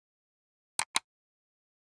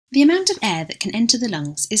The amount of air that can enter the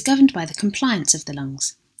lungs is governed by the compliance of the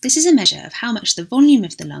lungs. This is a measure of how much the volume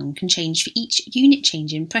of the lung can change for each unit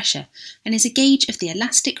change in pressure and is a gauge of the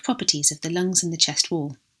elastic properties of the lungs and the chest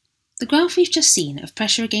wall. The graph we've just seen of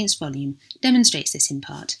pressure against volume demonstrates this in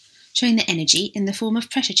part, showing that energy in the form of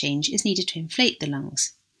pressure change is needed to inflate the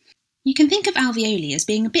lungs. You can think of alveoli as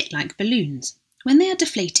being a bit like balloons. When they are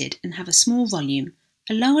deflated and have a small volume,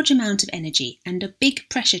 a large amount of energy and a big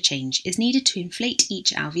pressure change is needed to inflate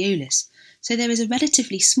each alveolus, so there is a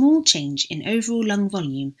relatively small change in overall lung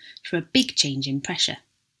volume for a big change in pressure.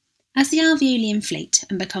 As the alveoli inflate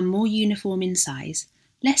and become more uniform in size,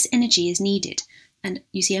 less energy is needed, and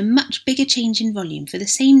you see a much bigger change in volume for the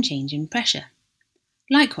same change in pressure.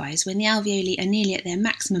 Likewise, when the alveoli are nearly at their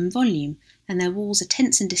maximum volume and their walls are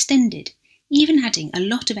tense and distended, even adding a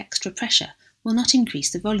lot of extra pressure will not increase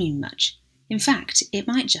the volume much. In fact, it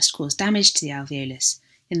might just cause damage to the alveolus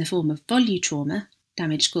in the form of volutrauma,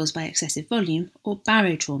 damage caused by excessive volume, or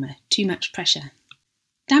barotrauma, too much pressure.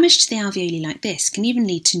 Damage to the alveoli like this can even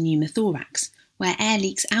lead to pneumothorax, where air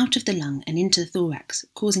leaks out of the lung and into the thorax,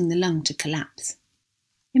 causing the lung to collapse.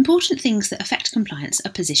 Important things that affect compliance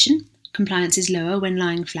are position. Compliance is lower when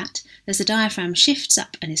lying flat, as the diaphragm shifts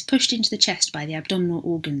up and is pushed into the chest by the abdominal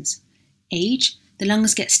organs. Age, the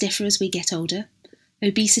lungs get stiffer as we get older.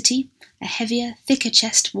 Obesity, a heavier, thicker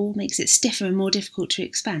chest wall makes it stiffer and more difficult to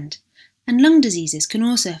expand. And lung diseases can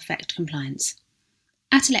also affect compliance.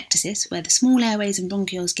 Atelectasis, where the small airways and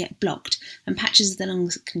bronchioles get blocked and patches of the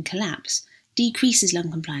lungs can collapse, decreases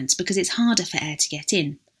lung compliance because it's harder for air to get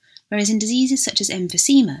in. Whereas in diseases such as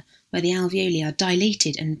emphysema, where the alveoli are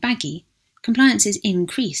dilated and baggy, compliance is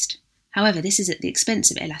increased. However, this is at the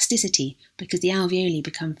expense of elasticity because the alveoli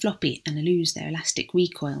become floppy and lose their elastic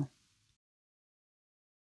recoil.